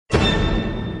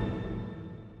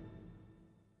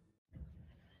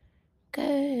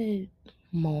Good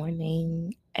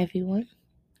morning, everyone.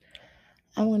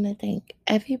 I want to thank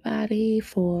everybody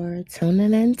for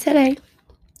tuning in today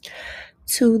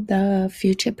to the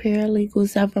Future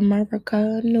Paralegals of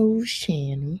America news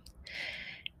channel.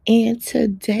 And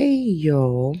today,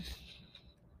 y'all,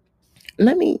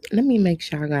 let me make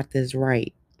sure I got this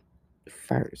right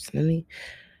first. Let me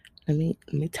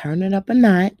turn it up a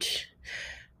notch.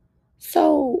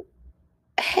 So,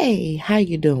 hey, how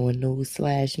you doing, news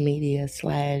slash media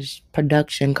slash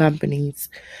production companies?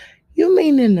 You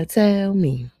meaning to tell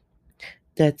me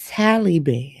the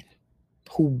Taliban,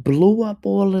 who blew up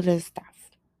all of this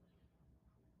stuff,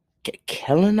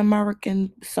 killing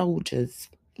American soldiers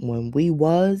when we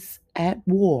was at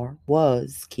war,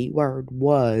 was, keyword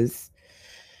was,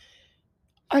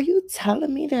 are you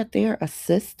telling me that they're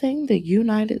assisting the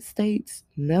United States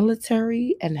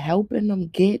military and helping them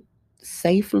get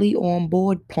safely on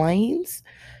board planes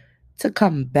to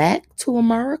come back to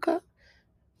America?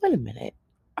 Wait a minute.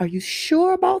 Are you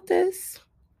sure about this?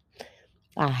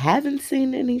 I haven't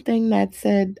seen anything that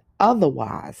said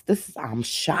otherwise. I'm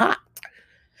shocked.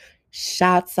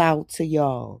 Shots out to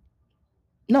y'all.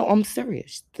 No, I'm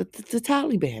serious. The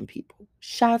Taliban people.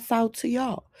 Shots out to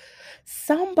y'all.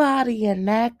 Somebody in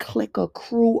that clique of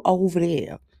crew over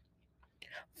there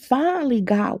finally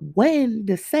got wind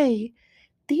to say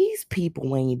these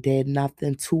people ain't did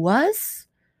nothing to us.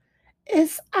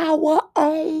 It's our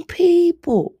own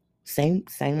people. Same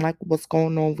like what's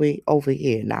going on over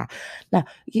here now. Now,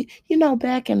 you know,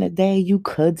 back in the day, you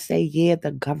could say, yeah,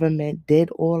 the government did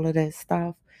all of that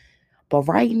stuff. But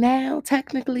right now,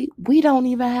 technically, we don't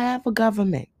even have a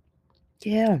government.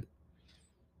 Yeah,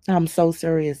 I'm so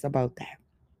serious about that.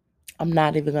 I'm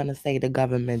not even going to say the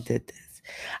government did this.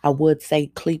 I would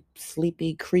say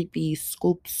sleepy, creepy,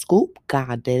 scoop,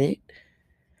 God did it.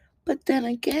 But then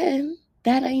again,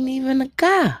 that ain't even a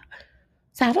God.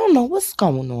 So I don't know what's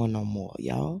going on no more,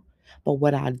 y'all. But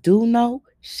what I do know,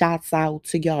 shouts out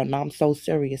to y'all. And I'm so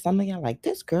serious. Some of y'all like,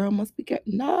 this girl must be good.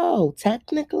 No,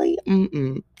 technically,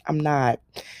 I'm not.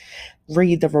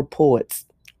 Read the reports.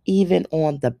 Even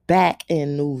on the back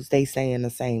end news, they saying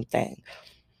the same thing.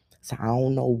 So I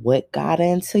don't know what got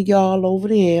into y'all over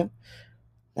there.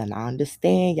 And I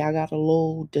understand y'all got a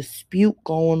little dispute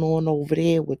going on over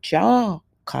there with y'all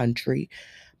country.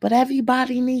 But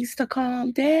everybody needs to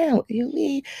calm down.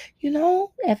 I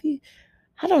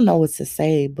don't know what to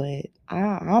say, but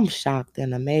I'm shocked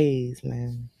and amazed,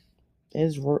 man.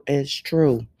 It's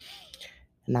true.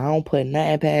 And I don't put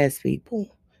nothing past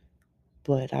people.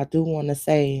 But I do want to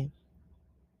say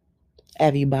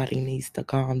everybody needs to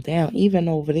calm down. Even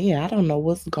over there, I don't know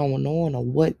what's going on or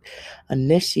what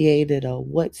initiated or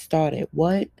what started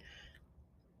what.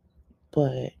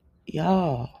 But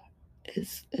y'all,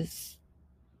 it's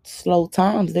slow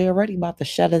times. They're already about to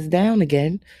shut us down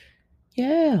again.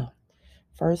 Yeah.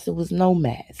 First it was no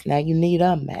mask. Now you need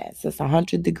a mask. It's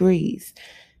 100 degrees.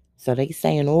 So they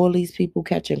saying all these people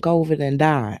catching COVID and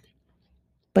dying.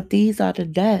 But these are the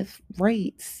death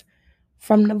rates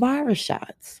from the virus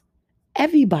shots.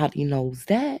 Everybody knows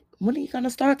that. When are you going to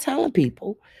start telling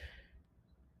people?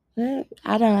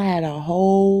 I done had a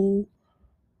whole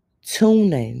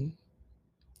tuning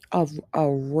of a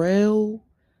real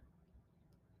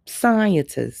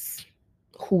scientist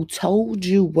who told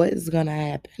you what is going to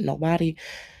happen. Nobody,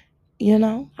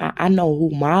 I know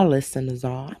who my listeners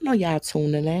are. I know y'all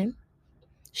tuning in.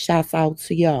 Shouts out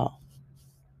to y'all.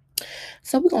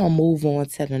 So we're going to move on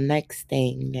to the next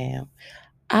thing now.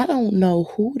 I don't know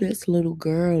who this little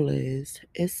girl is.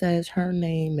 It says her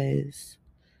name is,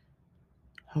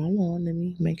 hold on, let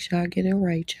me make sure I get it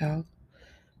right, y'all.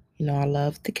 You know, I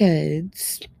love the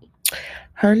kids.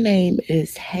 Her name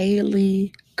is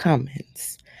Haley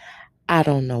Cummins. I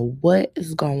don't know what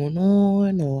is going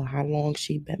on or how long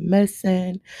she been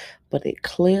missing, but it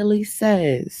clearly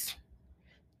says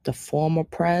the former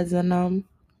president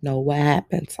know what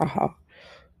happened to her.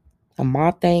 And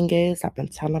my thing is, I've been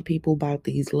telling people about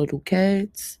these little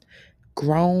kids,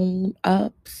 grown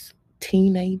ups,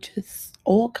 teenagers,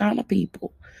 all kind of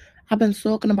people. I've been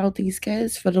talking about these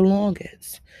kids for the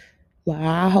longest. Well,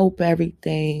 I hope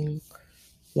everything.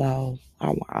 Well,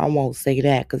 I won't say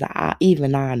that because I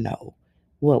know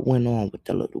what went on with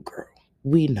the little girl.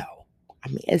 We know. I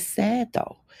mean, it's sad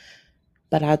though,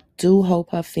 but I do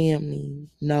hope her family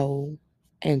know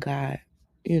and got,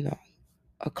 you know,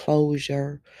 a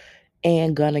closure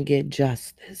and gonna get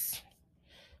justice.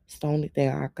 It's the only thing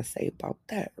I can say about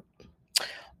that.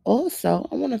 Also,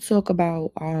 I want to talk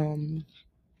about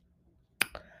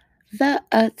the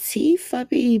Atifa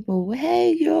people.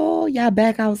 Hey y'all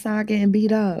back outside getting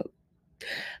beat up.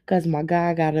 Cause my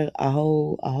guy got a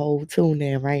whole tune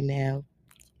in right now.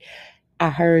 I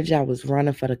heard y'all was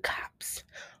running for the cops.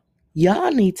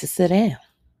 Y'all need to sit down.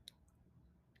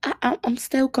 I'm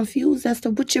still confused as to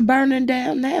what you're burning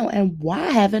down now and why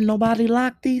haven't nobody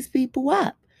locked these people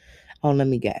up? Oh, let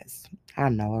me guess. I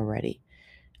know already.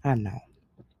 I know.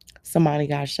 Somebody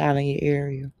got shot in your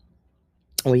area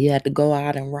or you had to go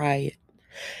out and riot.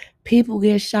 People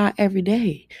get shot every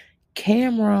day.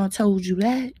 Cameron told you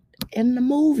that in the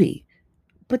movie.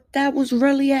 But that was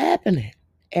really happening.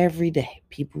 Every day,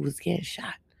 people was getting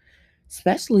shot,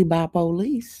 especially by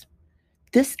police.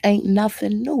 This ain't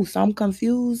nothing new. So I'm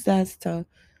confused as to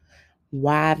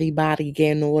why everybody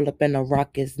getting all up in a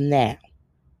ruckus now.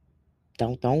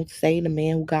 Don't say the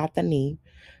man who got the knee,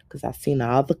 because I've seen the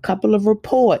other couple of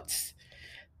reports.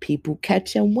 People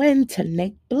catching wind to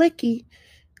Nick Blicky.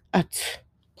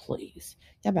 Please,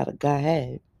 y'all better go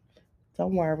ahead.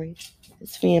 Don't worry,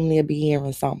 his family will be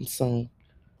hearing something soon.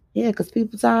 Yeah, because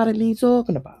people tired of me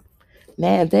talking about it.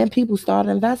 Now, then people start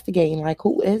investigating, like,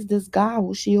 who is this guy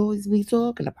who she always be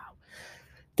talking about?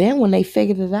 Then when they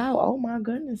figured it out, oh my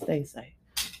goodness, they say.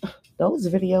 Those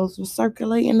videos were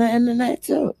circulating the internet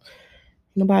too.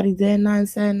 Nobody did nothing,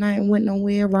 said nothing, went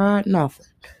nowhere, ride, nothing.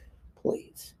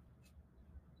 Please.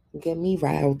 Get me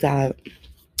riled up.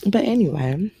 But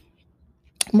anyway,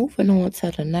 moving on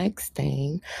to the next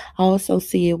thing. I also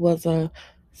see it was a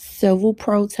civil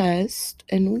protest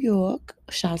in New York.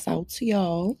 Shouts out to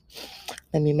y'all.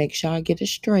 Let me make sure I get it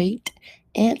straight.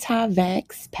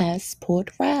 Anti-vax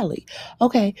passport rally.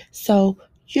 Okay, so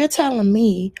you're telling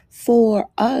me for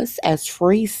us as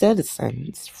free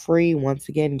citizens, free, once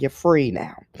again, you're free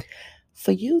now.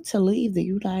 For you to leave the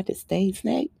United States,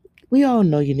 Nate, we all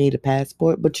know you need a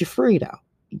passport, but you're free though.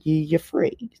 You're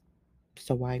free.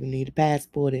 So why you need a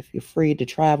passport if you're free to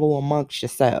travel amongst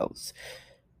yourselves?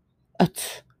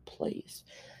 Please.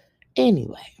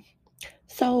 Anyway,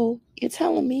 so you're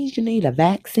telling me you need a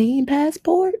vaccine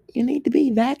passport? You need to be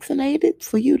vaccinated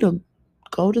for you to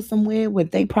go to somewhere where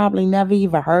they probably never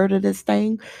even heard of this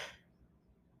thing?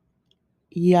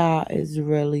 Y'all is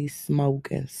really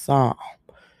smoking some.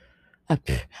 I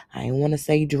ain't want to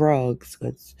say drugs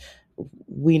because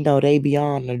we know they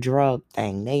beyond the drug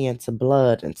thing. They into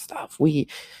blood and stuff.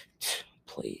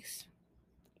 Please.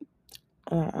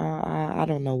 I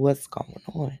don't know what's going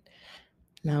on.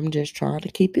 Now I'm just trying to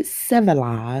keep it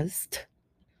civilized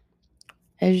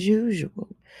as usual.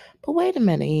 But wait a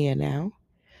minute here now.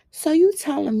 So you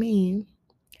telling me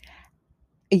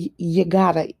it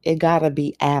gotta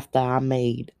be after I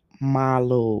made my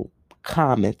little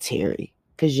commentary.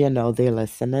 Cause they're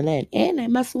listening in. And they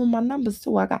messing with my numbers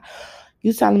too.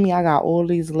 You telling me I got all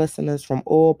these listeners from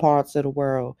all parts of the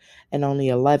world and only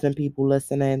 11 people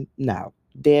listening? No.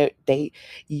 They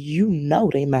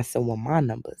messing with my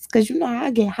numbers. Cause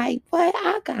I get hyped, but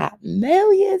I got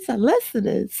millions of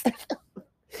listeners.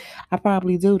 I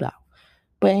probably do though.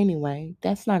 But anyway,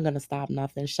 that's not gonna stop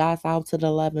nothing. Shouts out to the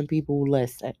 11 people who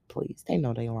listen, please. They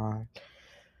know they lying.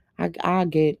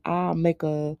 I'll make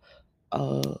a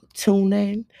tune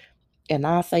in, and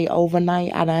I say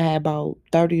overnight I done had about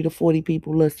 30 to 40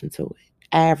 people listen to it.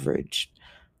 Average.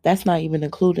 That's not even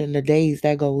including the days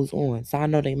that goes on. So I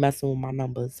know they messing with my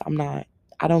numbers.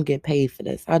 I don't get paid for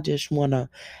this. I just wanna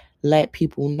let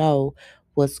people know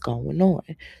what's going on.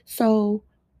 So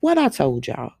what I told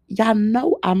y'all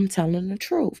know I'm telling the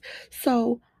truth.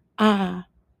 So I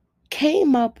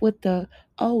came up with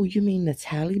oh, you mean the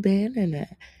Taliban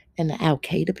and the Al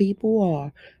Qaeda people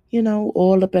are,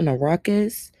 all up in a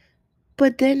ruckus?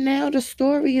 But then now the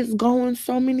story is going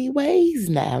so many ways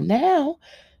now. Now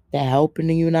they're helping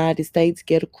the United States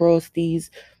get across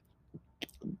these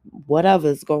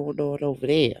whatever's going on over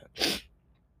there.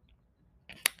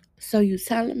 So you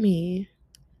telling me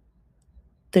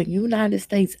the United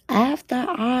States, after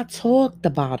I talked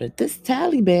about it, this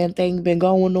Taliban thing been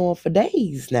going on for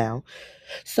days now.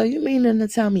 So you meaning to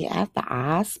tell me after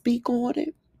I speak on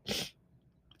it,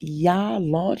 y'all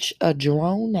launch a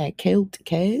drone that killed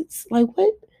kids? Like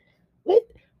what? What?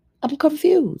 I'm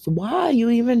confused. Why are you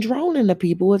even droning the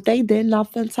people if they did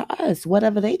nothing to us?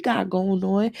 Whatever they got going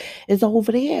on is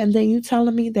over there. And then you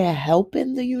telling me they're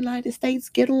helping the United States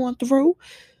get on through?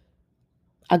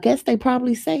 I guess they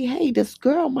probably say, hey, this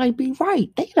girl might be right.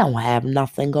 They don't have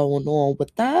nothing going on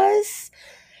with us.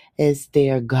 It's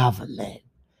their government.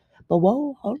 But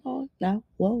whoa, hold on now.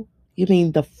 Whoa. You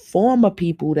mean the former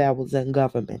people that was in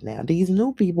government now? These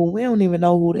new people, we don't even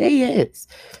know who they is.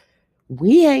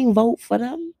 We ain't vote for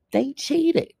them. They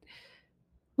cheated.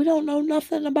 We don't know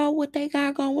nothing about what they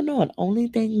got going on. Only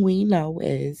thing we know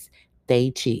is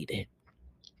they cheated.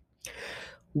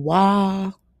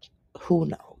 Why? Who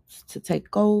knows? to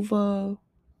take over.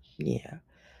 Yeah.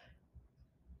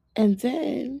 And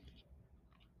then,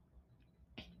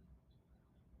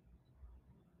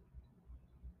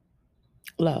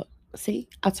 look, see,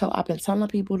 I've been telling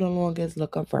people the longest,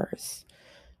 look up verse,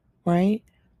 right?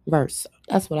 Verse.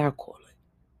 That's what I call it.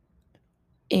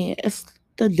 And it's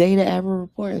the data error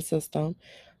reporting system.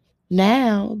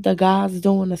 Now the guy's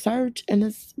doing the search and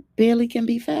it's barely can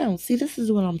be found. See, this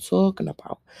is what I'm talking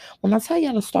about. When I tell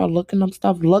y'all to start looking up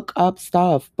stuff, look up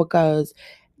stuff because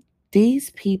these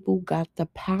people got the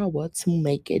power to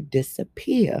make it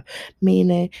disappear.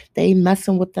 Meaning they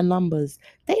messing with the numbers.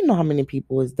 They know how many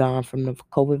people is dying from the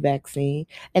COVID vaccine.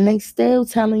 And they still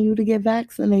telling you to get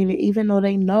vaccinated, even though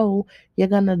they know you're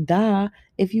gonna die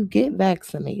if you get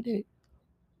vaccinated.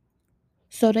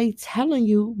 So they telling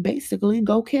you basically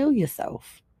go kill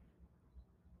yourself.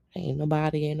 Ain't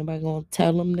nobody gonna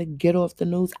tell him to get off the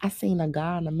news. I seen a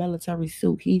guy in a military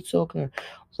suit. He talking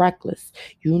reckless.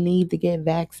 You need to get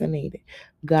vaccinated.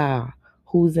 Guy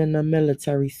who's in a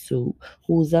military suit,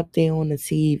 who's up there on the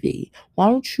TV. Why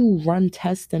don't you run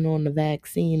testing on the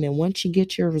vaccine? And once you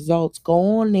get your results,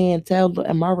 go on there and tell the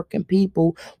American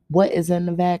people what is in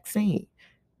the vaccine.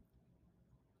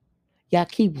 Y'all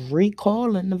keep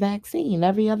recalling the vaccine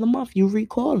every other month. You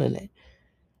recalling it.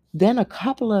 Then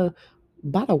about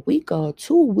a week or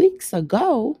 2 weeks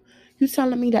ago, you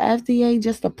telling me the FDA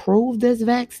just approved this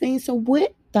vaccine. So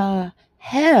what the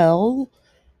hell?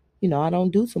 I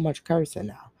don't do too much cursing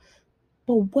now.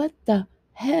 But what the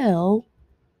hell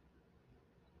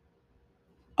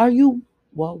were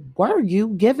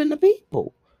you giving the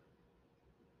people?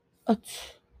 Uh,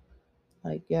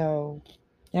 Like, yo,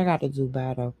 y'all gotta do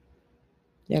better.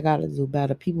 Y'all gotta do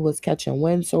better. People was catching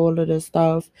wind to all of this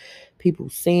stuff. People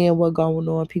seeing what going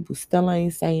on. People still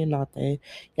ain't saying nothing.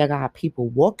 Y'all got people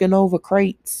walking over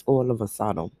crates all of a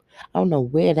sudden. I don't know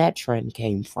where that trend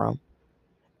came from.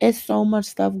 It's so much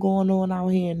stuff going on out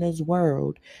here in this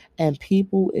world, and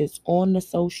people is on the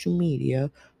social media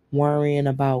worrying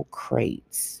about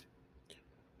crates.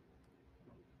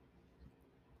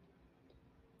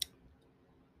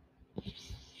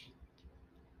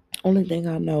 Only thing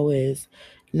I know is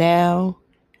now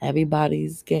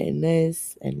everybody's getting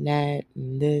this and that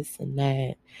and this and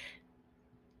that.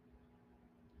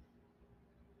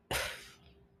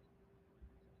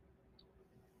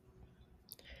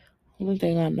 Only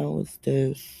thing I know is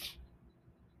this.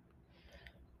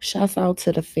 Shouts out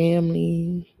to the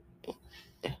family.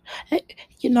 Eh,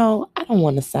 I don't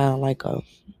want to sound like a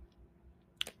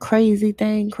crazy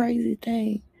thing.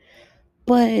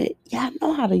 But y'all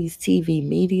know how these TV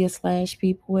media slash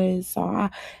people is. So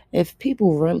if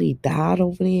people really died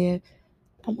over there,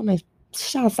 I want to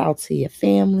shouts out to your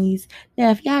families. Yeah,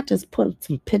 if y'all just put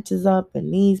some pictures up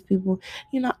and these people,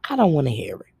 I don't want to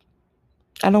hear it.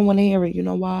 I don't want to hear it. You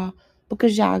know why?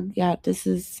 Because this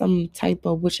is some type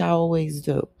of what y'all always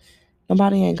do.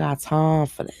 Nobody ain't got time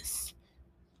for this.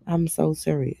 I'm so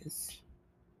serious.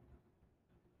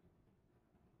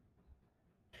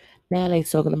 Now they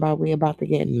talking about we about to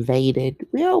get invaded.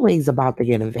 We always about to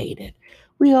get invaded.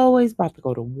 We always about to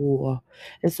go to war.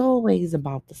 It's always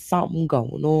about the something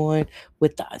going on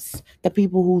with us. The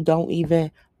people who don't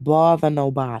even bother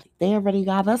nobody. They already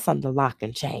got us under lock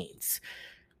and chains.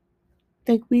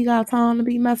 Think we got time to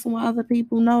be messing with other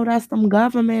people? No, that's them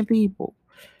government people.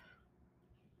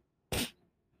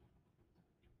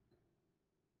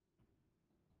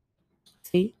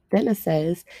 See, then it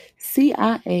says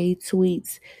CIA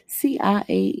tweets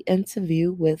CIA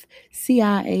interview with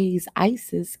CIA's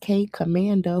ISIS K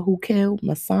commander who killed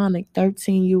Masonic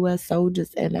 13 U.S.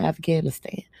 soldiers in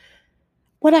Afghanistan.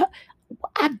 What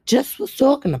I just was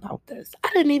talking about this. I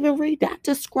didn't even read that. I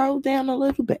just scrolled down a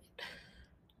little bit.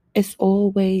 It's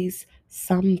always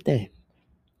something.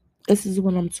 This is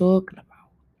what I'm talking about.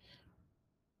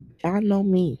 Y'all know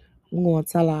me. I'm gonna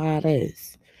tell her how it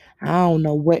is. I don't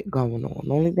know what going on.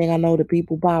 The only thing I know, the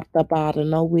people popped up out of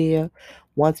nowhere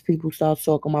once people start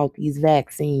talking about these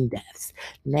vaccine deaths.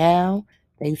 Now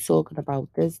they talking about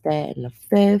this, that, and the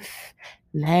fifth.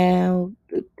 Now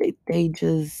they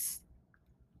just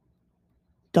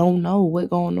don't know what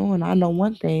going on. I know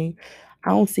one thing. I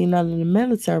don't see none of the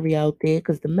military out there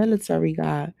because the military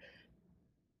got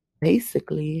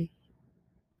basically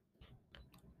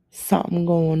something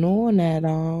going on at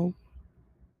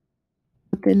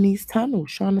within these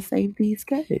tunnels trying to save these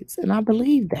kids. And I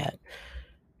believe that.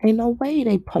 Ain't no way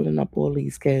they pulling up all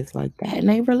these kids like that. And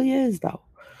they really is though.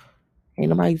 Ain't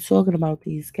nobody talking about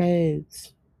these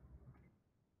kids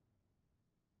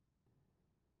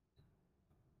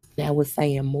that was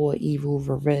saying more evil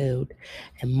revealed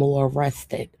and more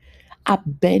arrested.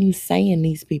 I've been saying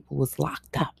these people was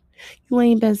locked up. You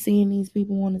ain't been seeing these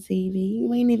people on the TV.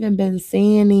 You ain't even been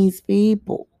seeing these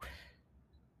people.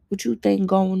 What you think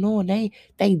going on?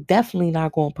 They definitely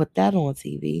not gonna put that on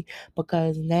TV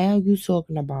because now you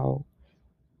talking about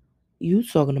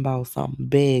something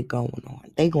big going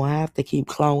on. They gonna have to keep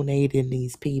clonating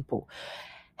these people.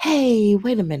 Hey,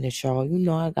 wait a minute, y'all. You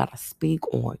know I gotta speak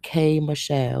on K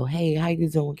Michelle. Hey, how you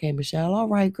doing, K Michelle? All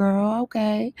right, girl.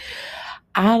 Okay.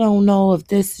 I don't know if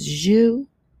this is you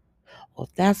or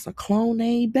if that's a clone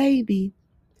baby,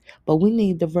 but we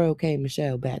need the real K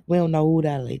Michelle back. We don't know who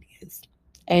that lady is.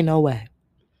 Ain't no way.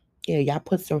 Yeah, y'all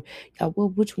put some. Y'all,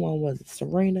 which one was it?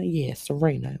 Serena? Yeah,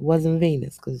 Serena. It wasn't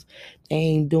Venus because they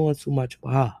ain't doing too much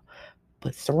with her.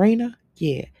 But Serena?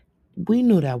 Yeah, we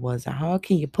knew that wasn't her.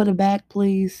 Can you put it back,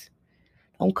 please?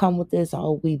 Don't come with this.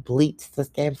 Oh, we bleached to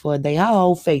stand for a day. Our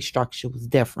whole face structure was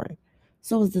different.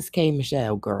 So was this K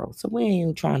Michelle girl. So we ain't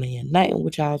even trying to hear nothing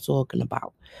what y'all talking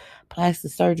about.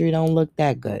 Plastic surgery don't look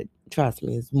that good. Trust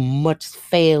me, as much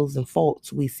fails and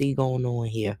faults we see going on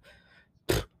here.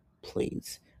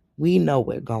 Please. We know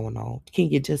what's going on. Can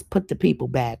you just put the people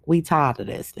back? We tired of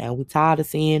this now. We tired of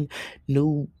seeing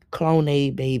new clone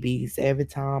babies every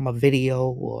time a video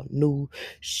or a new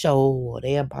show or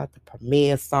they about to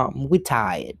premiere something. We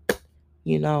tired.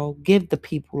 Give the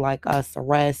people like us a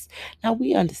rest. Now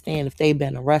we understand if they've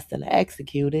been arrested and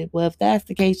executed. Well, if that's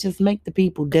the case, just make the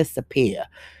people disappear.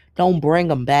 Don't bring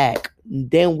them back.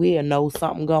 Then we'll know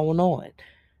something going on.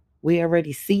 We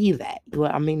already see that.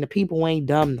 Well, I mean, the people ain't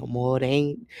dumb no more. They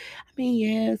ain't. I mean,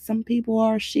 yeah, some people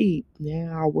are sheep.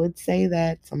 Yeah, I would say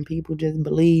that. Some people just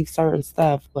believe certain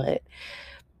stuff, but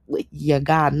you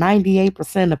got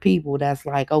 98% of people that's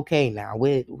like, okay, now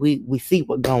we see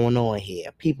what's going on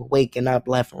here. People waking up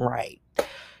left and right.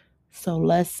 So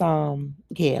let's do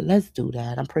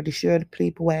that. I'm pretty sure the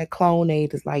people at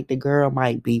Clonate is like the girl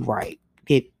might be right.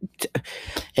 Get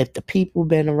if the people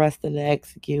been arrested and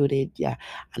executed, yeah,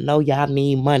 I know y'all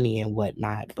need money and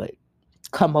whatnot, but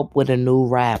come up with a new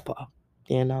rapper.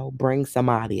 Bring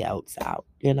somebody else out.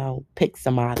 Pick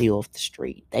somebody off the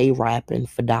street. They rapping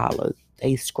for dollars.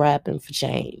 They scrapping for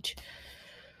change.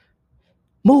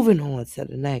 Moving on to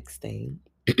the next thing.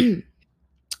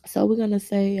 So we're gonna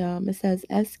say it says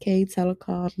SK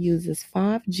Telecom uses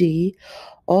 5G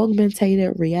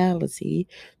augmented reality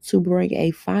to bring a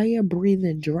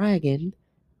fire-breathing dragon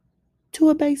to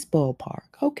a baseball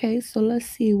park. Okay, so let's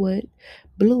see what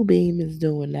Bluebeam is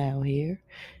doing now here.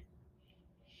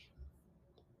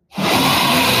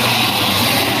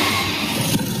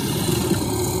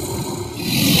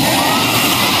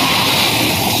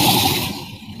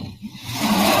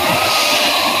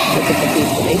 Look at the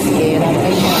people, they scared out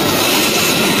their mind.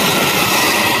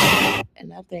 And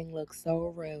that thing looks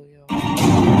so real, yo. Look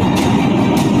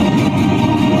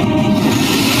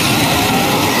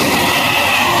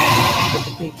at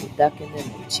the people ducking in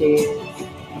their chairs.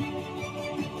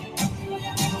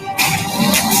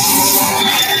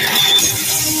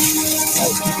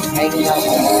 Like, hanging out on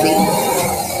the seats.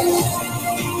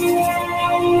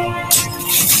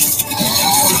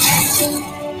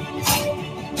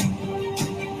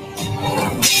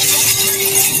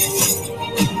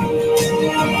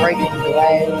 Breaking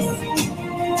glass.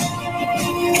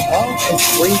 Oh, it's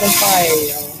breathing fire,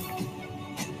 yo.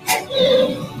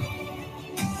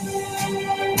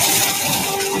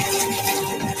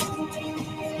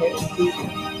 Hitting people.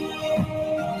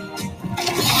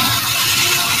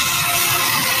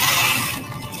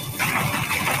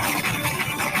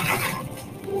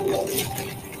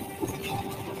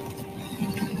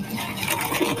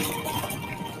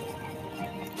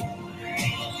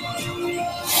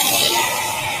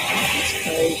 It's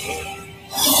crazy.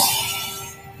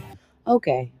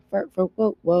 Okay, for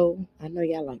whoa. I know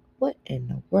y'all like, what in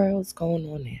the world's going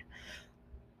on there?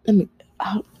 Let me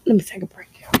let me take a break,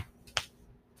 y'all.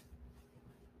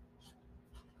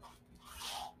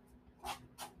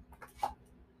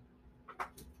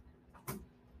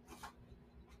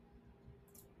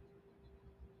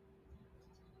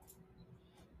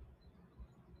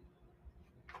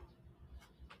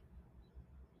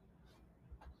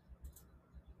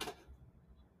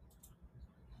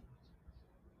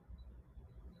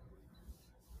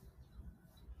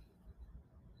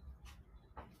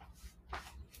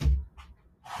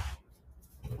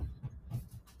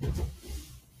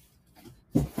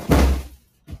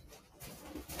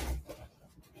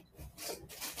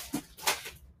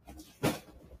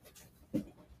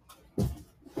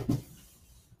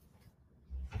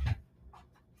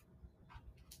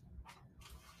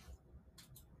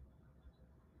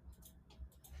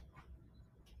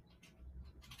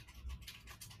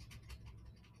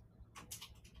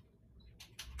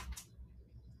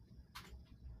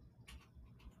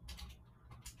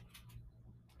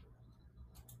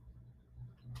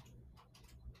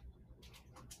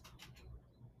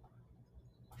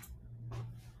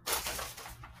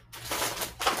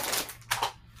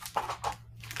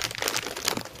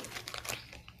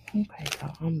 Okay,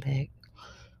 y'all, I'm back.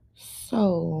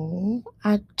 So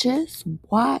I just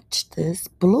watched this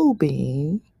Blue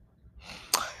Beam,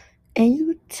 and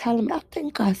you telling me I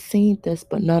think I seen this,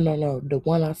 but no. The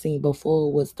one I seen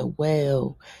before was the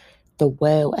well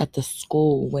at the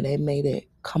school where they made it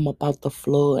come up out the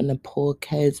floor and the poor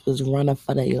kids was running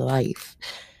for their life.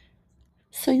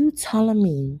 So you telling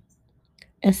me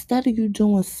instead of you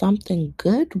doing something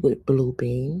good with Blue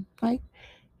Beam, like,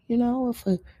 if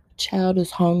a child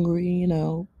is hungry,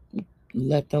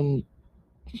 let them,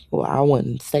 well, I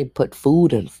wouldn't say put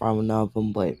food in front of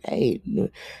them, but hey,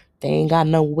 they ain't got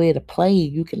nowhere to play.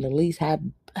 You can at least have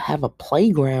a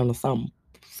playground or some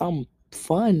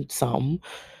fun, something.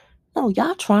 No,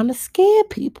 y'all trying to scare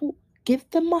people, give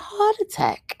them a heart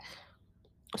attack.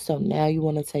 So now you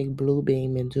want to take Blue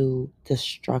Beam and do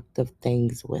destructive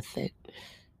things with it.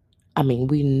 I mean,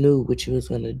 we knew what you was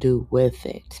gonna do with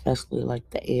it, especially like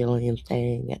the alien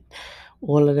thing and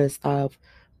all of this stuff.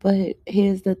 But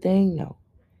here's the thing, though: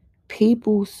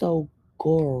 people so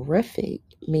horrific,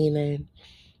 meaning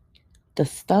the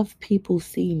stuff people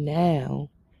see now.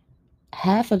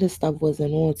 Half of the stuff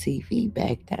wasn't on TV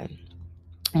back then.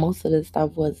 Most of the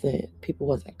stuff people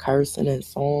wasn't cursing in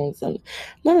songs and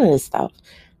none of this stuff.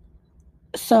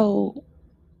 So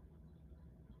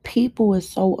people are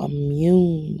so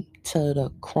immune to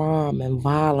the crime and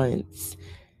violence.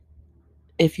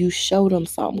 If you show them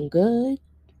something good,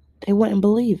 they wouldn't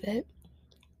believe it.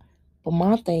 But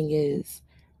my thing is,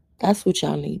 that's what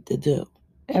y'all need to do.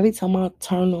 Every time I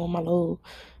turn on my little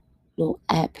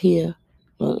app here,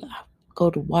 go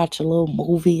to watch a little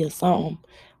movie or something,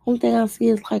 only thing I see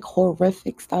is like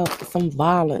horrific stuff or some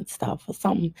violent stuff or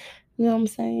something. You know what I'm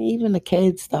saying? Even the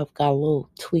kids stuff got a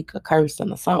little tweak of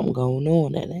cursing or something going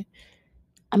on in it.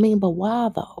 I mean, but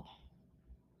why though?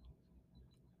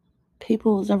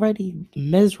 People is already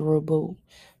miserable.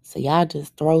 So y'all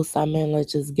just throw something in,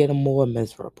 let's just get them more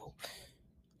miserable.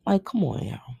 Like, come on,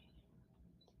 y'all.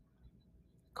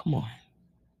 Come on.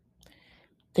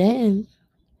 Then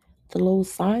the little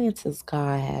scientist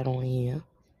guy I had on here,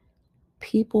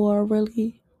 people are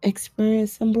really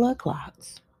experiencing blood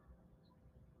clots.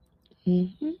 hmm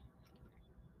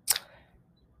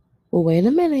Well, wait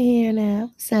a minute here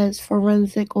now. Says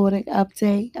forensic audit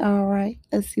update. All right,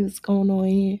 let's see what's going on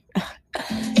here.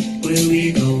 When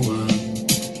we go up,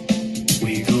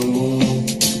 we go all.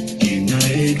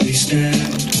 United we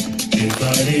stand,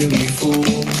 divided we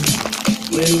fall.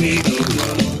 When we go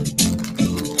up,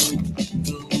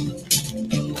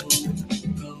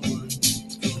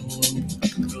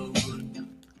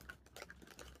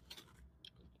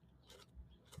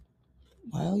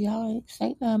 Well, y'all ain't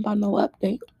saying nothing about no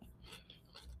update.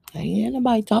 Ain't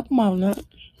nobody talking about that.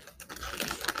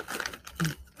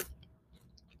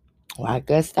 Well, I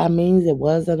guess that means it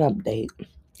was an update.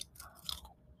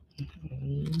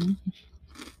 Mhm.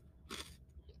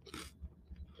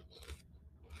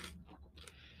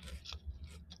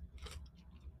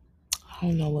 I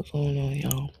don't know what's going on,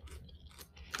 y'all.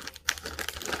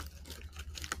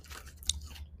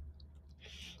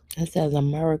 It says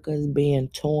America is being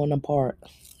torn apart.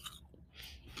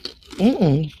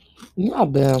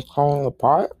 Not being torn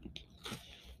apart.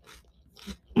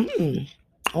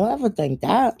 I'll ever think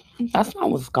that. That's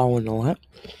not what's going on.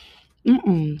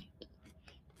 Mm-mm.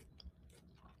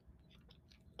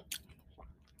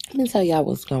 Let me tell y'all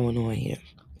what's going on here.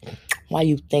 Why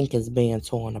you think it's being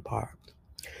torn apart.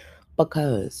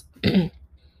 Because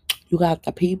you got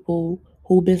the people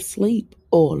who been asleep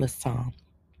all this time.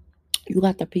 You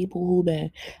got the people who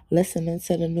been listening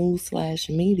to the news slash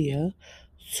media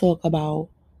talk about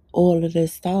all of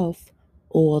this stuff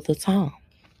all the time.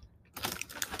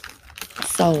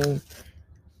 So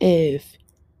if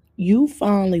you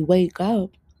finally wake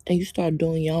up and you start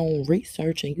doing your own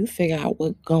research and you figure out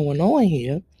what's going on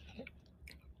here,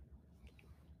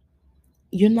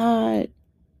 you're not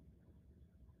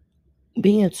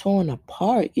being torn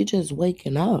apart. You're just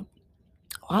waking up.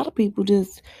 A lot of people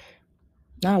just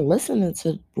not listening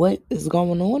to what is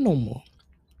going on no more.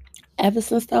 Ever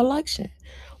since the election.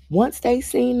 Once they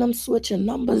seen them switching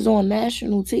numbers on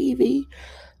national TV,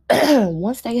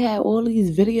 once they had all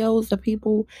these videos of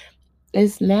people,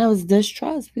 it's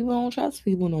distrust. People don't trust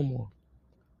people no more.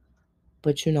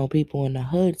 But people in the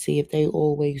hood, see if they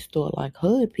always thought like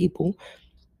hood people,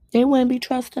 they wouldn't be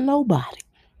trusting nobody.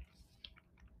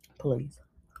 Please.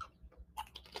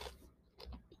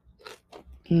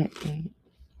 Mm-mm.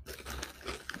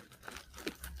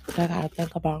 I gotta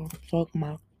think about talking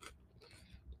about.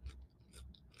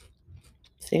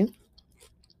 See?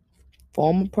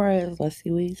 Formal prayers. Let's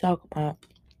see what you talk about.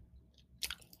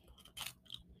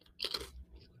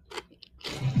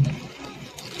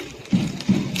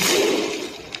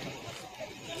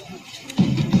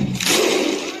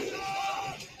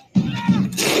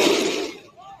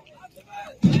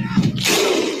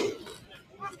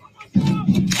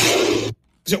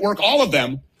 at work, all of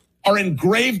them are in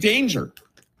grave danger.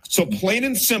 So plain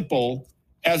and simple,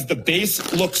 as the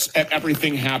base looks at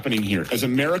everything happening here, as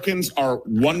Americans are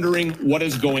wondering what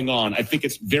is going on, I think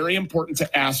it's very important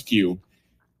to ask you,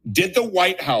 did the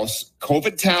White House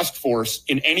COVID task force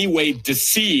in any way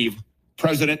deceive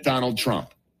President Donald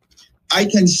Trump? I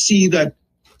can see that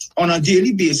on a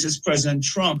daily basis, President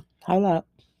Trump. Hold up.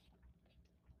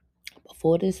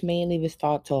 Before this man even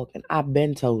start talking, I've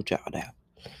been told y'all that.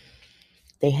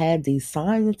 They had these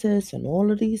scientists and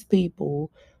all of these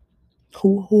people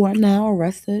who are now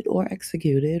arrested or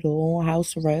executed or on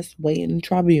house arrest waiting in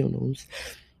tribunals.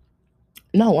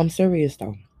 No, I'm serious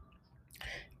though.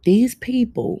 These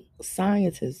people,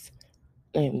 scientists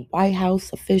and White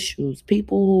House officials,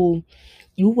 people who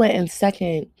you wouldn't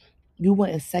second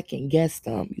guess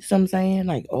them. You see what I'm saying?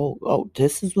 Like, oh,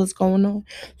 this is what's going on.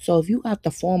 So if you got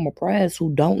the former press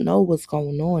who don't know what's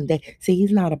going on, they see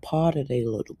he's not a part of their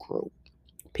little group.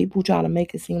 People try to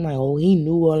make it seem like, oh, he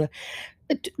knew all of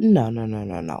it.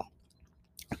 No.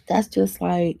 That's just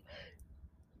like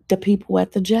the people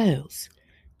at the jails.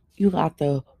 You got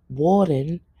the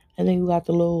warden, and then you got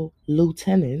the little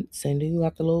lieutenants, and then you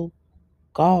got the little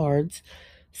guards.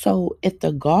 So if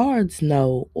the guards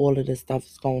know all of this stuff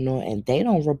is going on and they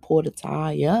don't report it to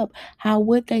high up, how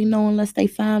would they know unless they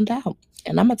found out?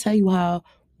 And I'm gonna tell you how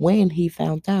when he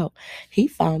found out. He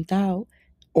found out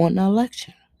on the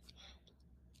election.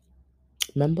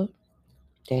 Remember?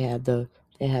 They had the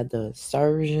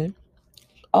surgeon.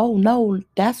 Oh no,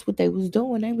 that's what they was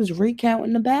doing. They was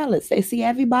recounting the ballots. They see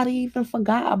everybody even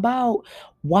forgot about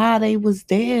why they was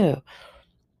there.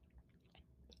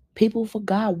 People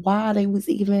forgot why they was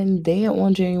even there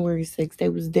on January 6th. They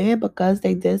was there because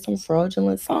they did some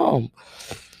fraudulent something.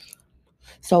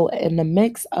 So in the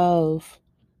mix of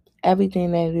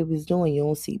everything that he was doing, you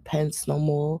don't see Pence no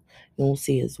more. You don't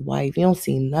see his wife. You don't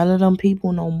see none of them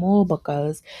people no more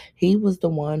because he was the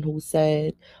one who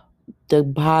said the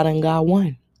Biden got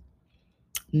won.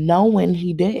 Knowing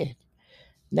he did.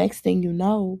 Next thing you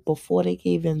know, before they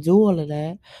can even do all of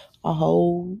that, a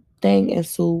whole thing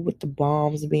ensued with the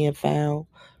bombs being found.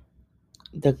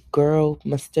 The girl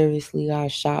mysteriously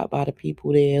got shot by the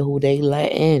people there who they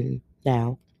let in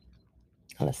now.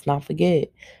 Let's not forget,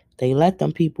 they let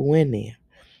them people in there.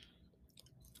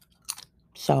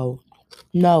 So,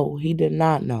 no, he did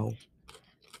not know.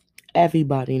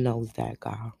 Everybody knows that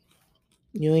guy.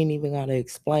 You ain't even got to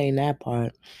explain that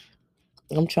part.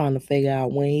 I'm trying to figure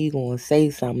out when he going to say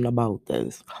something about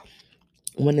this.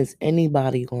 When is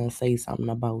anybody going to say something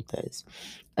about this?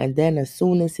 And then as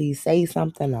soon as he say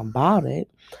something about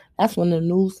it, that's when the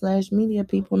news/media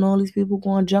people and all these people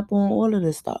going to jump on all of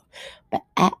this stuff. But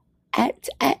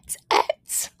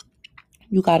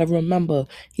you got to remember,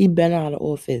 he been out of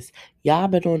office. Y'all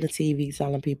been on the TV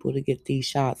telling people to get these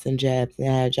shots and jabs and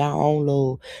had y'all own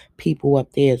little people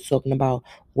up there talking about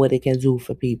what it can do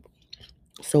for people.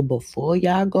 So before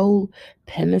y'all go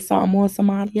pinning something on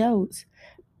somebody else,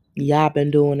 y'all been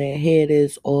doing it. Here it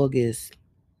is August.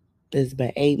 It's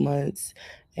been 8 months.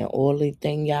 And all the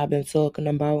thing y'all been talking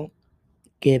about,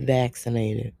 get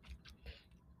vaccinated.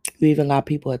 You even got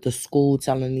people at the school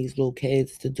telling these little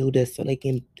kids to do this so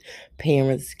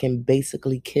parents can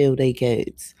basically kill their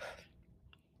kids.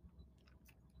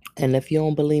 And if you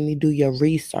don't believe me, do your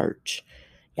research.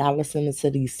 Y'all listening to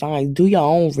these signs, do your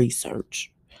own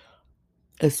research.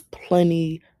 There's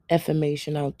plenty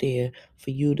information out there for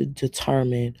you to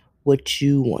determine what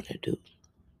you want to do.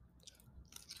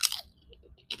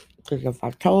 Because if I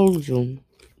told you,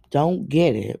 don't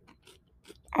get it,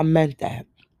 I meant that.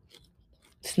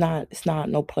 It's not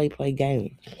no play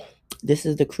game. This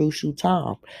is the crucial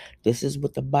time. This is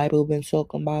what the Bible been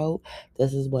talking about.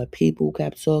 This is what people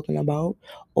kept talking about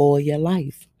all your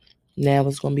life. Now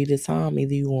it's going to be the time.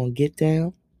 Either you going to get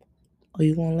down or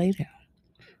you going to lay down.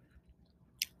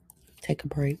 Take a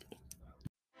break.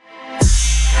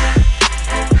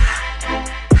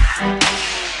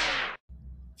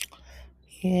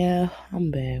 Yeah,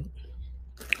 I'm back.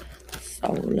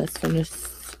 So let's finish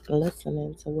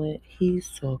listening to what he's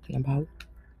talking about.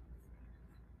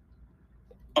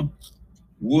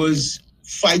 Was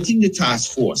fighting the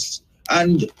task force.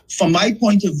 And from my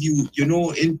point of view,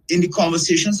 in the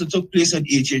conversations that took place at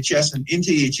HHS and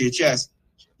inter HHS,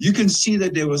 you can see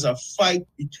that there was a fight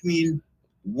between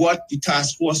what the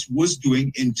task force was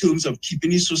doing in terms of keeping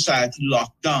the society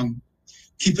locked down,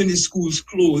 keeping the schools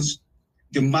closed,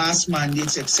 the mask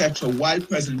mandates, etc., while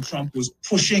President Trump was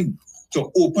pushing to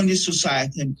open the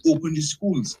society and open the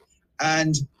schools.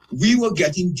 And we were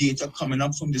getting data coming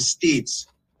up from the states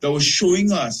that was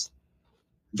showing us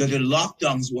that the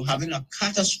lockdowns were having a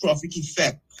catastrophic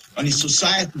effect on the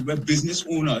society where business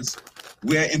owners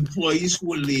where employees who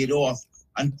were laid off,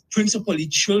 and principally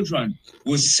children,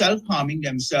 were self-harming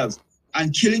themselves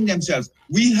and killing themselves.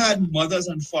 We had mothers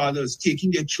and fathers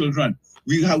taking their children.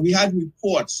 We had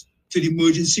reports to the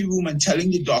emergency room and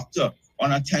telling the doctor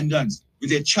on attendance with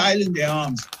their child in their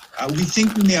arms, we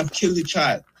think we may have killed the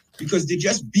child, because they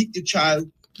just beat the child.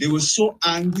 They were so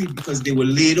angry because they were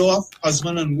laid off,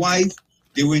 husband and wife.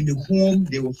 They were in the home.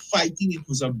 They were fighting. It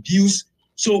was abuse.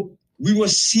 So we were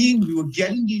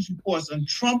getting these reports, and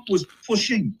Trump was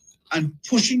pushing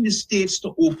the states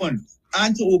to open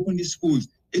the schools.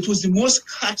 It was the most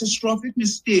catastrophic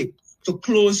mistake to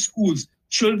close schools.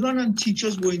 Children and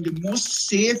teachers were in the most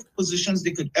safe positions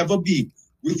they could ever be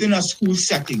within a school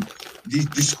setting.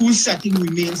 The school setting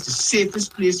remains the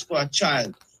safest place for a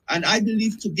child. And I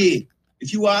believe today,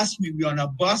 if you ask me, we're on a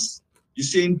bus, you're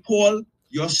saying, Paul,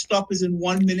 your stop is in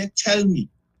 1 minute. Tell me,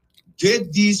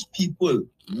 did these people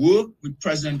work with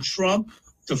President Trump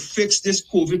to fix this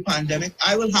COVID pandemic?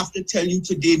 I will have to tell you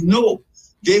today, no.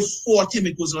 They fought him.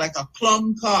 It was like a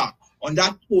clown car on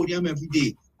that podium every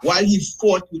day while he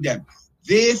fought with them.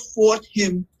 They fought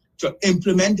him to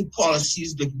implement the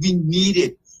policies that we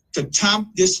needed to tamp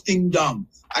this thing down.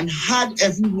 And had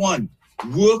everyone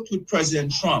worked with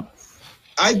President Trump,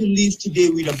 I believe today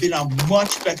we'd have been in a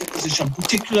much better position,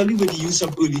 particularly with the use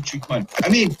of early treatment. I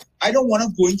mean, I don't want to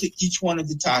go into each one of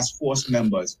the task force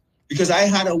members, because I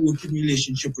had a working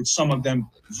relationship with some of them,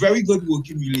 very good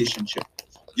working relationship,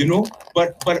 you know,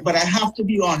 but I have to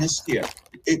be honest here.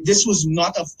 This was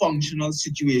not a functional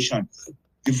situation.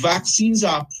 The vaccines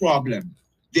are a problem.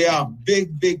 They are a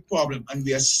big, big problem, and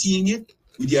we are seeing it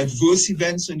with the adverse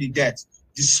events and the deaths.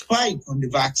 The spike on the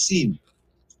vaccine,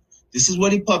 this is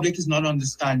what the public is not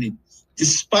understanding. The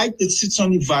spike that sits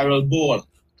on the viral ball,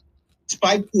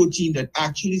 spike protein that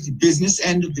actually is the business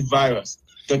end of the virus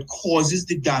that causes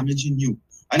the damage in you.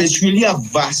 And it's really a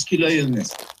vascular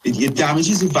illness. It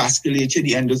damages the vasculature,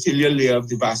 the endothelial layer of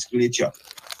the vasculature.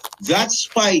 That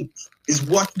spike is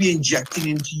what we're injecting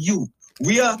into you.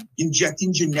 We are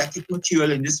injecting genetic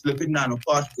material in this lipid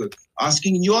nanoparticle,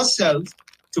 asking your cells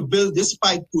to build this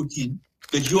spike protein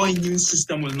that your immune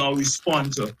system will now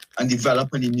respond to and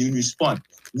develop an immune response.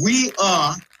 We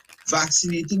are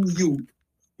vaccinating you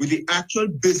with the actual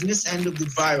business end of the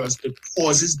virus that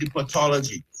causes the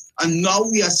pathology. And now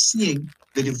we are seeing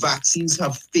that the vaccines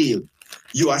have failed.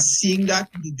 You are seeing that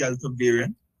in the Delta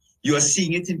variant. You are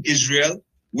seeing it in Israel,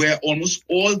 where almost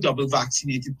all double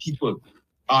vaccinated people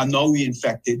are now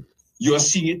reinfected. You are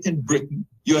seeing it in Britain.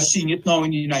 You are seeing it now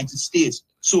in the United States.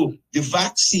 So the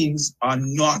vaccines are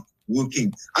not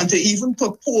working. And to even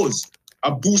propose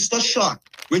a booster shot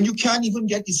when you can't even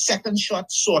get the second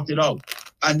shot sorted out,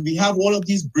 and we have all of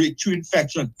these breakthrough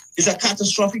infections, is a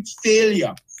catastrophic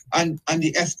failure. And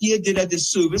the FDA did a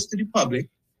disservice to the public,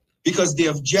 because they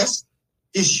have just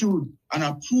issued an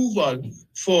approval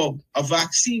for a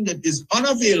vaccine that is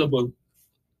unavailable,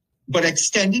 but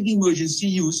extended emergency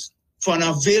use for an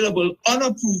available,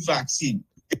 unapproved vaccine.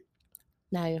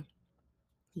 Now,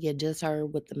 you just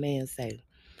heard what the man said.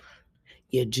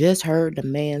 You just heard the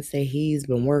man say he's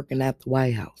been working at the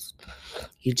White House.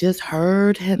 You just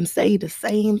heard him say the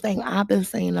same thing I've been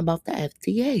saying about the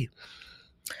FDA.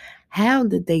 How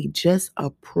did they just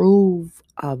approve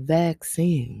a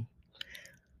vaccine?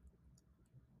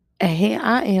 And here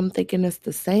I am thinking it's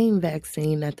the same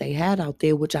vaccine that they had out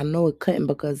there, which I know it couldn't,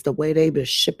 because the way they've been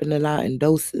shipping it out in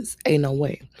doses, ain't no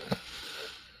way.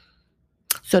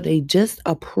 So they just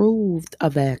approved a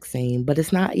vaccine, but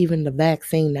it's not even the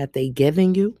vaccine that they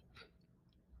giving you.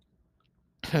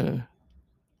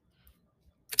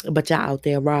 But y'all out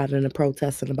there riding and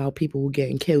protesting about people who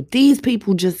getting killed. These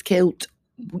people just killed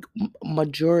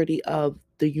majority of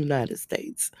the United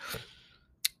States,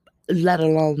 let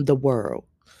alone the world.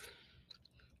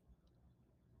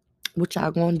 What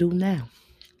y'all gonna do now?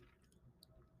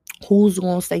 Who's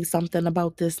gonna say something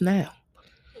about this now?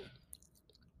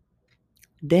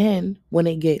 Then when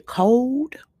it get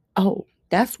cold, oh,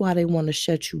 that's why they want to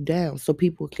shut you down, so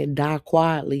people can die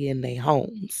quietly in their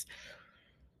homes.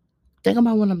 Think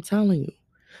about what I'm telling you.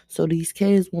 So these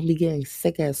kids won't be getting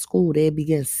sick at school. They'll be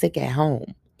getting sick at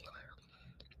home.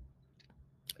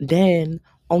 Then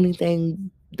only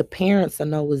thing the parents will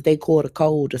know is they caught a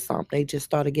cold or something. They just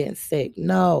started getting sick.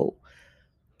 No,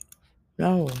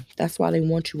 that's why they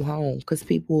want you home, because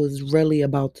people is really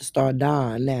about to start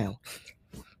dying now.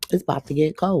 It's about to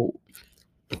get cold.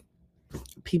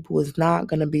 People is not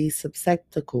going to be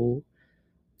susceptible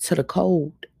to the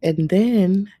cold. And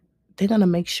then they're going to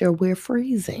make sure we're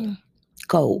freezing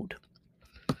cold.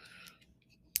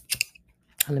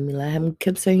 Let me let him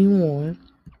continue on.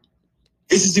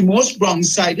 This is the most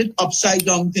wrong-sided,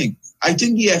 upside-down thing. I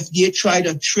think the FDA tried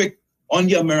a trick on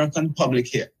the American public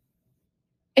here.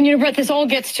 And Brett, this all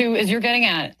gets to, as you're getting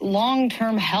at,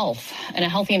 long-term health and a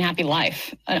healthy and happy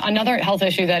life. Another health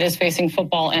issue that is facing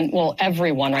football and, well,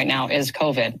 everyone right now is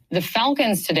COVID. The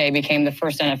Falcons today became the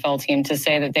first NFL team to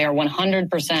say that they are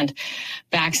 100%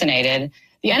 vaccinated.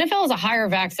 The NFL has a higher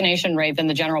vaccination rate than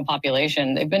the general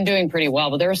population. They've been doing pretty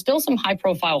well, but there are still some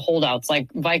high-profile holdouts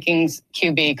like Vikings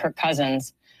QB Kirk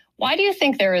Cousins. Why do you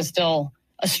think there is still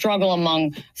a struggle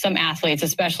among some athletes,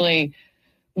 especially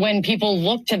when people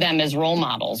look to them as role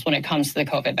models when it comes to the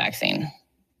COVID vaccine?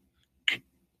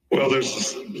 Well,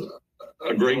 there's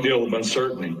a great deal of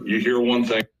uncertainty. You hear one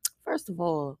thing. First of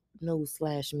all,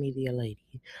 newsflash media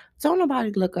lady. Don't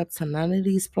nobody look up to none of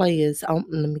these players. Let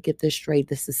me get this straight.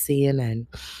 This is CNN.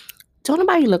 Don't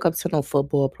nobody look up to no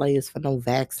football players for no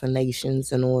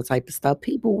vaccinations and all type of stuff.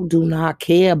 People do not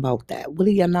care about that. What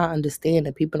do y'all not understand?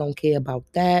 That people don't care about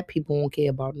that. People don't care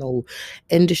about no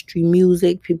industry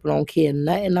music. People don't care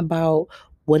nothing about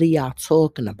what are y'all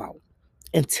talking about.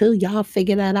 Until y'all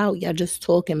figure that out, y'all just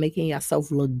talking, making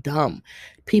yourself look dumb.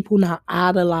 People not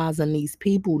idolizing these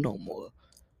people no more.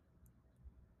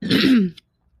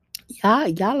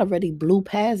 Y'all already blew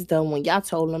past them when y'all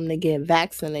told them to get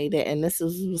vaccinated, and this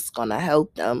is what's gonna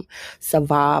help them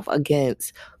survive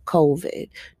against COVID.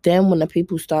 Then when the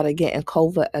people started getting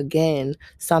COVID again,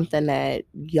 something that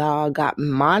y'all got,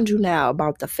 mind you now,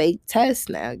 about the fake test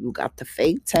now. You got the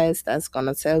fake test that's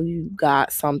gonna tell you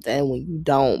got something when you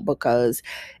don't, because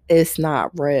it's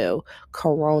not real.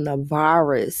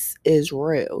 Coronavirus is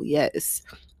real, yes.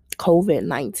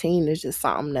 COVID-19 is just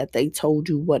something that they told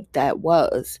you what that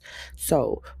was.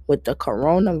 So with the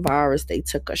coronavirus, they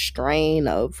took a strain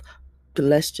of,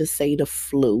 let's just say, the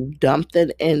flu, dumped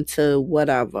it into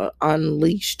whatever,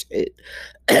 unleashed it,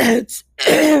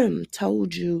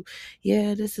 told you,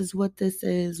 yeah, this is what this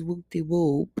is,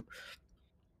 whoop-de-whoop.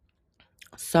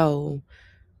 So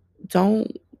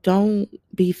don't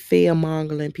be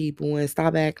fear-mongering people and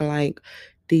stop acting like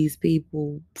these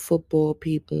people, football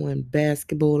people and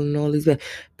basketball and all these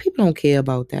people don't care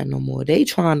about that no more. They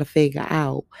trying to figure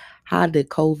out, how did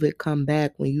COVID come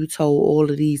back when you told all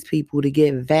of these people to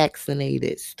get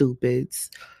vaccinated,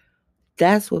 stupids?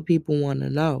 That's what people want to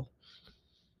know.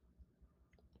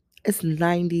 It's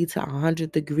 90 to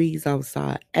 100 degrees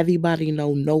outside. Everybody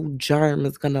know no germ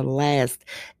is going to last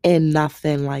and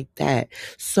nothing like that.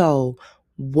 So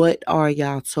what are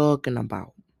y'all talking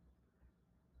about?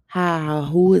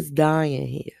 Who is dying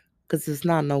here? Because it's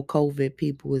not no COVID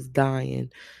people is dying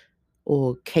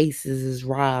or cases is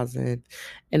rising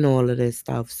and all of this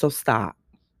stuff. So stop.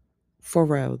 For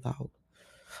real though.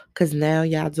 Because now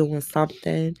y'all doing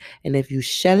something, and if you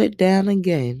shut it down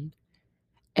again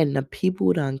and the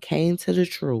people done came to the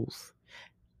truth,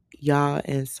 y'all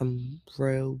in some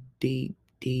real deep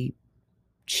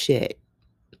shit.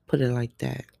 Put it like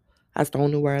that. That's the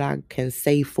only word I can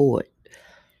say for it.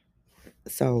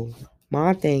 So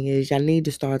my thing is, y'all need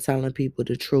to start telling people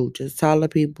the truth. Just tell the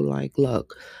people, like,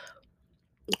 look,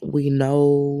 we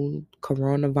know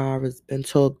coronavirus been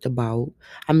talked about.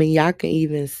 I mean, y'all can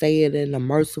even say it in a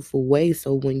merciful way,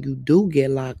 so when you do get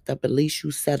locked up, at least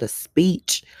you said a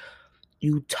speech.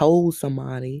 You told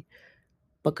somebody.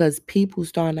 Because people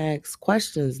starting to ask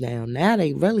questions now. Now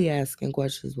they really asking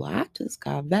questions. Well, I just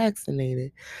got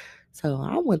vaccinated, so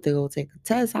I went to go take a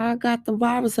test. How I got the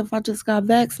virus if I just got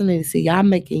vaccinated? See, y'all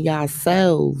making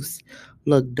yourselves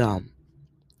look dumb.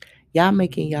 Y'all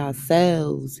making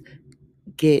yourselves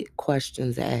get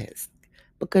questions asked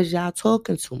because y'all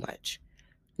talking too much.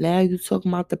 Now you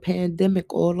talking about the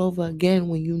pandemic all over again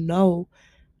when you know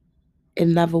it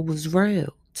never was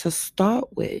real to start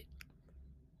with.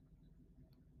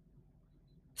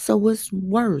 So what's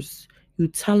worse? You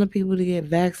telling people to get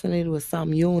vaccinated with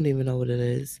something you don't even know what it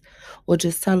is, or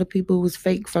just telling people it was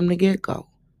fake from the get-go?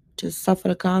 Just suffer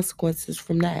the consequences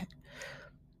from that.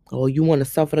 Or you want to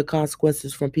suffer the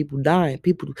consequences from people dying.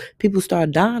 People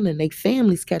start dying and their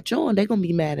families catch on. They're going to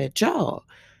be mad at y'all.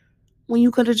 When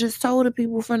you could have just told the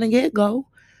people from the get-go.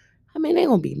 I mean, they're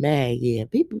going to be mad, yeah.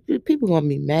 People going to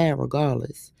be mad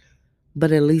regardless.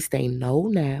 But at least they know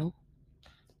now.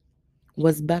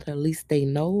 What's better, at least they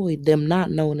know, or them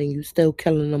not knowing and you still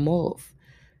killing them off,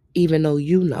 even though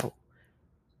you know.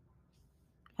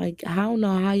 Like, I don't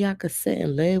know how y'all could sit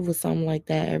and live with something like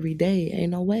that every day.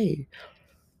 Ain't no way.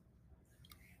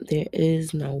 There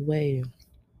is no way.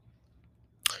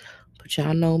 But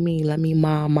y'all know me. Let me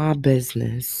mind my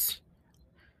business.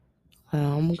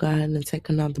 I'm going to go ahead and take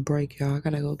another break, y'all. I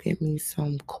got to go get me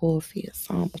some coffee or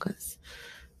something because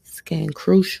it's getting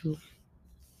crucial.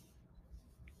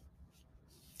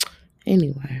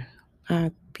 Anyway,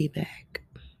 I'll be back.